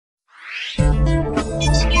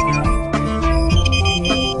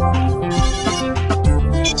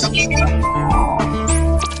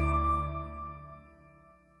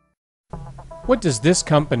What does this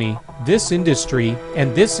company, this industry,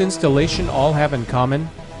 and this installation all have in common?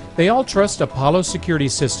 They all trust Apollo Security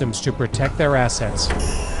Systems to protect their assets.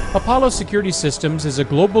 Apollo Security Systems is a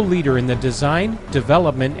global leader in the design,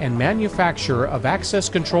 development, and manufacture of access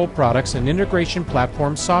control products and integration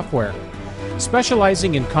platform software.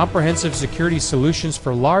 Specializing in comprehensive security solutions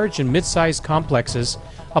for large and mid-sized complexes,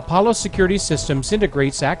 Apollo Security Systems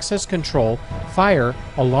integrates access control, fire,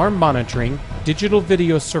 alarm monitoring, digital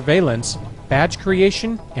video surveillance, badge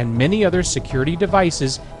creation, and many other security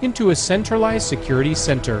devices into a centralized security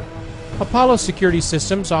center. Apollo Security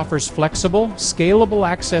Systems offers flexible, scalable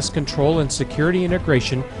access control and security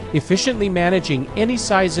integration, efficiently managing any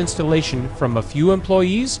size installation from a few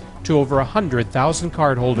employees to over 100,000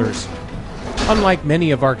 cardholders. Unlike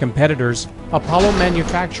many of our competitors, Apollo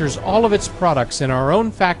manufactures all of its products in our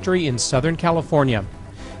own factory in Southern California.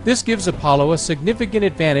 This gives Apollo a significant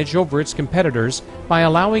advantage over its competitors by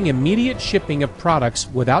allowing immediate shipping of products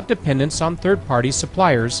without dependence on third-party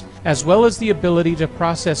suppliers, as well as the ability to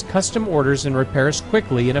process custom orders and repairs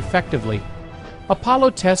quickly and effectively. Apollo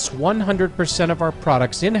tests 100% of our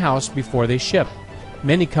products in-house before they ship.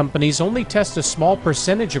 Many companies only test a small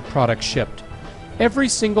percentage of products shipped. Every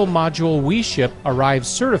single module we ship arrives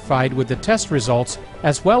certified with the test results,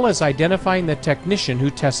 as well as identifying the technician who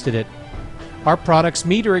tested it. Our products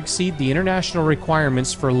meet or exceed the international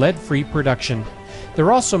requirements for lead-free production.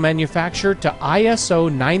 They're also manufactured to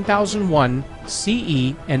ISO 9001,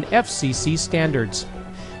 CE, and FCC standards.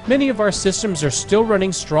 Many of our systems are still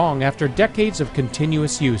running strong after decades of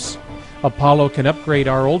continuous use. Apollo can upgrade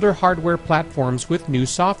our older hardware platforms with new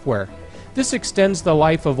software. This extends the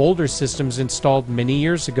life of older systems installed many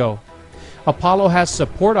years ago. Apollo has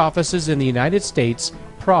support offices in the United States,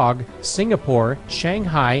 Prague, Singapore,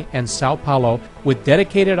 Shanghai, and Sao Paulo, with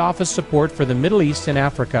dedicated office support for the Middle East and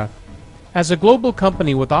Africa. As a global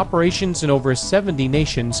company with operations in over 70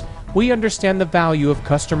 nations, we understand the value of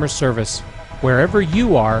customer service. Wherever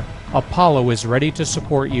you are, Apollo is ready to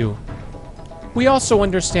support you. We also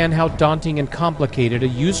understand how daunting and complicated a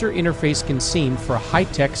user interface can seem for a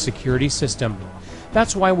high-tech security system.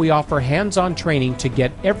 That's why we offer hands-on training to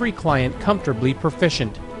get every client comfortably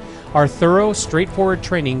proficient. Our thorough, straightforward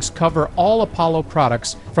trainings cover all Apollo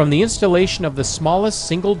products, from the installation of the smallest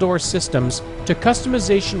single-door systems to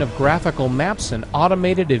customization of graphical maps and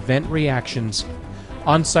automated event reactions.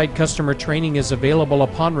 On-site customer training is available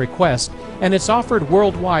upon request, and it's offered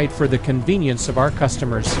worldwide for the convenience of our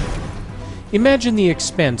customers. Imagine the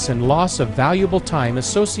expense and loss of valuable time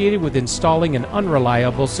associated with installing an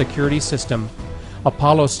unreliable security system.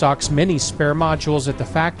 Apollo stocks many spare modules at the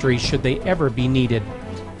factory should they ever be needed.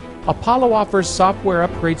 Apollo offers software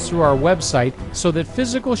upgrades through our website so that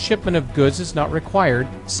physical shipment of goods is not required,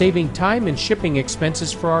 saving time and shipping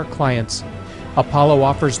expenses for our clients. Apollo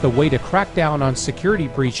offers the way to crack down on security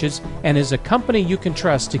breaches and is a company you can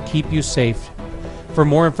trust to keep you safe. For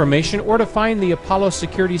more information or to find the Apollo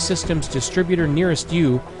Security Systems distributor nearest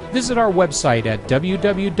you, visit our website at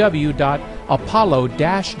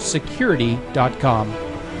www.apollo-security.com.